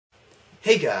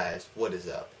Hey guys, what is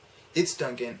up? It's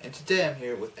Duncan, and today I'm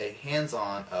here with a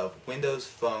hands-on of Windows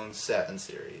Phone 7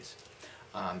 series.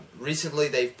 Recently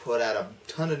they've put out a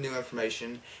ton of new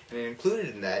information, and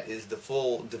included in that is the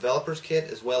full developer's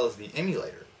kit as well as the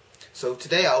emulator. So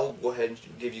today I'll go ahead and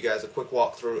give you guys a quick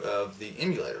walkthrough of the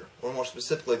emulator, or more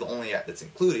specifically the only app that's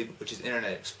included, which is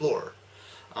Internet Explorer.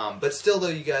 But still, though,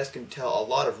 you guys can tell a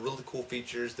lot of really cool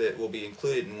features that will be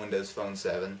included in Windows Phone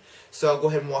 7. So I'll go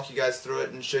ahead and walk you guys through it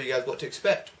and show you guys what to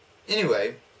expect.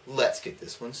 Anyway, let's get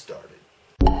this one started.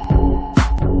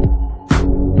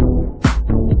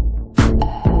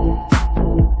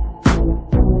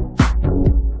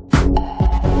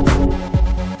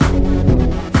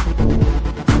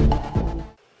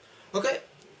 Okay,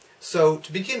 so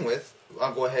to begin with,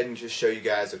 I'll go ahead and just show you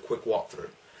guys a quick walkthrough.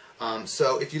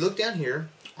 So if you look down here,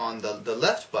 on the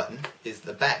left button is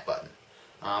the back button.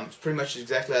 It's pretty much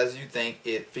exactly as you'd think.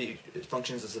 It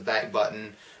functions as a back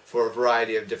button for a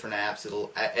variety of different apps.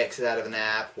 It'll exit out of an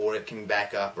app, or it can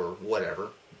back up, or whatever,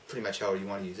 pretty much however you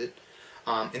want to use it.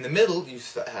 In the middle, you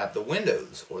have the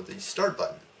Windows, or the Start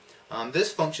button.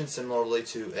 This functions similarly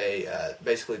to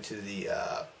basically to the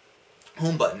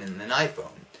home button in an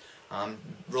iPhone.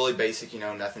 Really basic,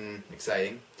 nothing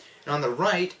exciting. And on the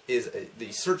right is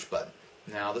the search button.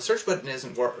 Now, the search button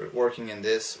isn't working in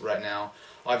this right now,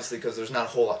 obviously, because there's not a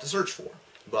whole lot to search for.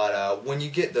 But when you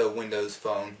get the Windows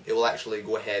Phone, it will actually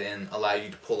go ahead and allow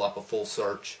you to pull up a full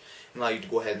search, and allow you to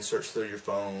go ahead and search through your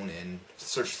phone and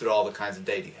search through all the kinds of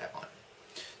data you have on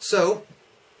it. So,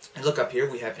 look up here,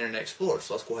 we have Internet Explorer,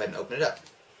 so let's go ahead and open it up.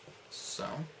 So,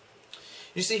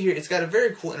 you see here, it's got a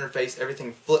very cool interface.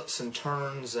 Everything flips and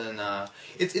turns, and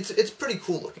it's pretty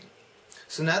cool looking.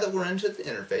 So now that we're into the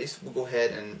interface, we'll go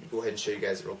ahead and show you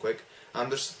guys it real quick.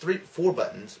 There's four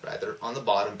buttons rather on the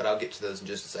bottom, but I'll get to those in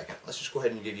just a second. Let's just go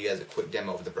ahead and give you guys a quick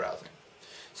demo of the browsing.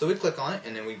 So we click on it,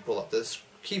 and then we pull up this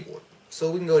keyboard. So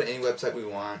we can go to any website we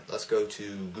want. Let's go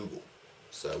to Google.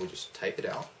 So we just type it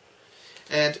out.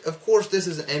 And of course, this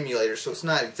is an emulator, so it's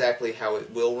not exactly how it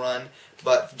will run,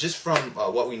 but just from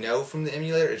what we know from the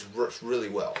emulator, it works really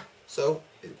well. So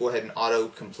go ahead and auto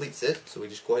completes it. So we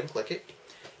just go ahead and click it,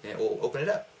 and it will open it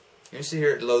up. And you see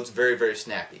here it loads very, very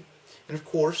snappy. And of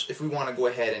course, if we want to go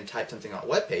ahead and type something on a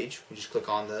web page, we just click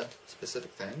on the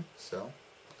specific thing. So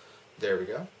there we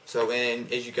go. So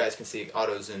and as you guys can see, it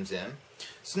auto zooms in.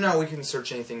 So now we can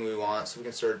search anything we want. So we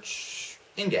can search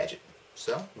Engadget.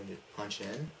 So we just punch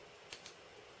in.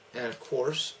 And of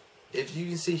course, if you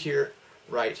can see here,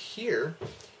 right here,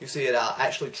 you see it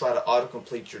actually try to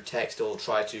autocomplete your text. It will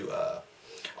try to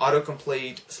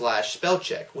autocomplete / spell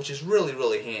check, which is really,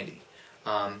 really handy.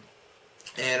 And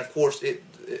of course, it's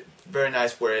very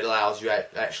nice where it allows you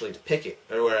actually to pick it,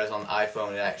 whereas on the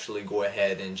iPhone it actually go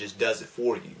ahead and just does it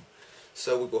for you.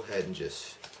 So we'll go ahead and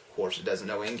just, of course, it doesn't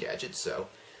know Engadget, so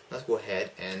let's go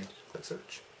ahead and click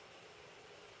search.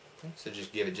 Okay, so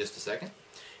just give it just a second.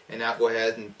 And now go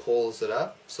ahead and pulls it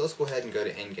up. So let's go ahead and go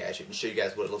to Engadget and show you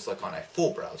guys what it looks like on a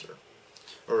full browser,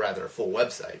 or rather a full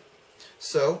website.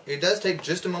 So it does take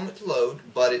just a moment to load,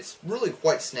 but it's really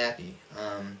quite snappy.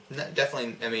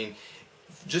 Definitely, I mean,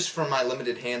 just from my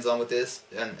limited hands-on with this,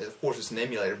 and of course it's an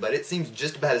emulator, but it seems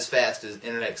just about as fast as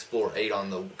Internet Explorer 8 on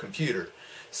the computer.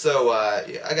 So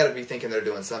I got to be thinking they're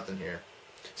doing something here.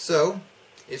 So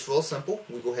it's real simple.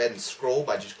 We go ahead and scroll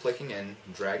by just clicking and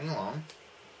dragging along.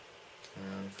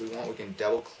 If we want, we can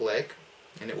double-click,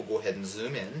 and it will go ahead and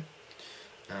zoom in.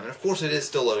 And of course it is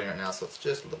still loading right now, so it's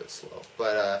just a little bit slow.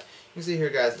 But you can see here,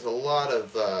 guys, there's a lot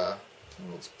of,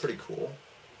 it's pretty cool.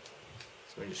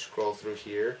 So we just scroll through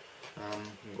here.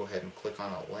 We can go ahead and click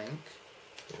on a link.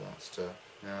 If it wants to.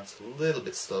 Now it's a little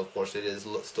bit slow, of course it is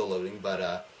still loading, but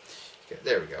okay,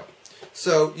 there we go.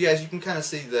 So you guys, you can kind of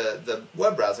see the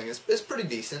web browsing is pretty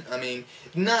decent. I mean,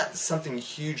 not something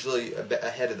hugely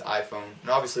ahead of the iPhone. And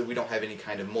obviously we don't have any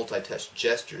kind of multi-touch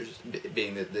gestures,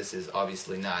 being that this is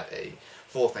obviously not a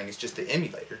full thing. It's just the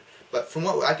emulator. But from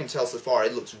what I can tell so far,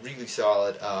 it looks really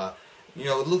solid.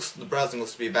 The browsing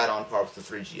looks to be about on par with the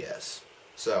 3GS.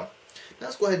 So now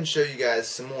let's go ahead and show you guys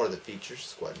some more of the features.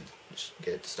 Let's go ahead and just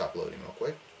get it to stop loading real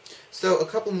quick. So a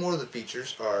couple more of the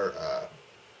features are.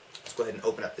 Let's go ahead and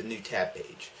open up the new tab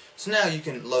page. So now you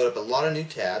can load up a lot of new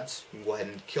tabs. You can go ahead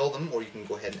and kill them, or you can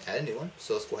go ahead and add a new one.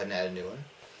 So let's go ahead and add a new one.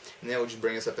 And then it will just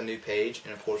bring us up a new page,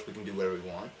 and of course we can do whatever we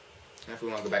want. And if we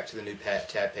want to go back to the new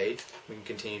tab page, we can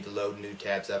continue to load new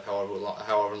tabs up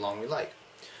however long we like.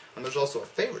 And there's also a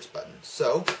favorites button.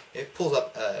 So it pulls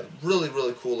up a really,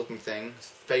 really cool looking thing,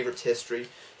 favorites history.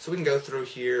 So we can go through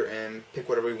here and pick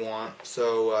whatever we want.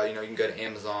 So you can go to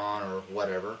Amazon or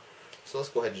whatever. So let's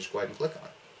go ahead and click on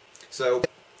it. So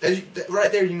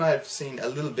right there you might have seen a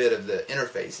little bit of the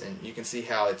interface, and you can see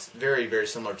how it's very, very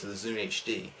similar to the Zoom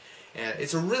HD. And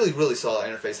it's a really, really solid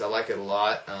interface. I like it a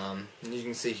lot. And you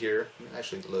can see here, it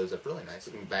actually loads up really nice.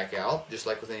 You can back out, just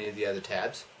like with any of the other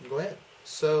tabs. Go ahead.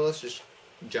 So let's just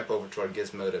jump over to our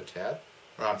Gizmodo tab,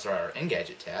 or I'm sorry, our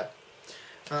Engadget tab.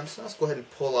 So let's go ahead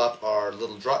and pull up our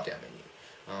little drop-down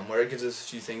menu, where it gives us a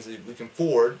few things that we can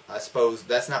forward. I suppose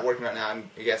that's not working right now. I'm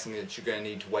guessing that you're going to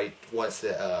need to wait once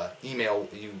the email,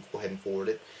 you go ahead and forward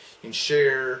it. You can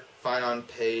share, find on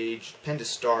page, pin to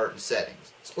start, and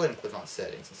settings. Let's go ahead and click on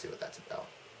settings and see what that's about.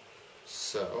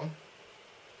 So,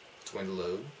 it's going to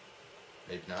load.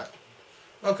 Maybe not.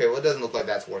 Okay, well it doesn't look like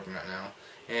that's working right now.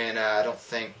 And I don't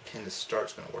think pin to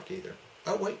start's going to work either.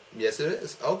 Oh wait, yes it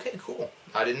is. Okay, cool.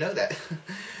 I didn't know that.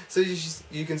 So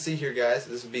you can see here, guys,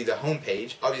 this would be the home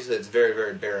page. Obviously it's very,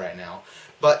 very bare right now.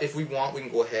 But if we want, we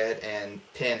can go ahead and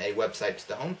pin a website to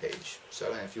the home page.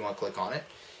 So if you want to click on it,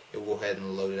 it will go ahead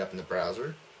and load it up in the browser.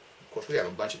 Of course, we have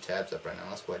a bunch of tabs up right now.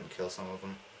 Let's go ahead and kill some of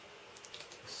them.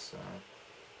 So,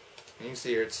 and you can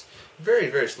see here, it's very,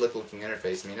 very slick looking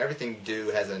interface. I mean, everything you do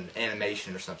has an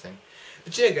animation or something.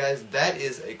 But yeah, guys, that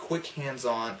is a quick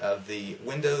hands-on of the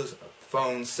Windows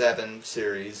Phone 7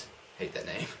 series, hate that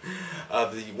name,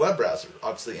 of the web browser,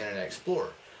 obviously Internet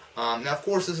Explorer. Now, of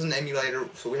course, this is an emulator,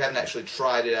 so we haven't actually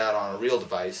tried it out on a real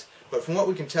device, but from what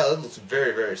we can tell, it looks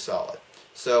very, very solid.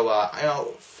 So, I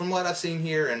know, from what I've seen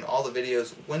here and all the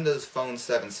videos, Windows Phone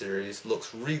 7 series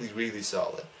looks really, really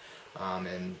solid.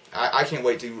 And I can't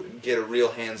wait to get a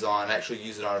real hands-on, actually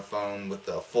use it on a phone with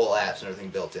the full apps and everything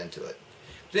built into it.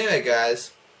 But anyway,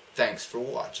 guys, thanks for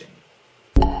watching.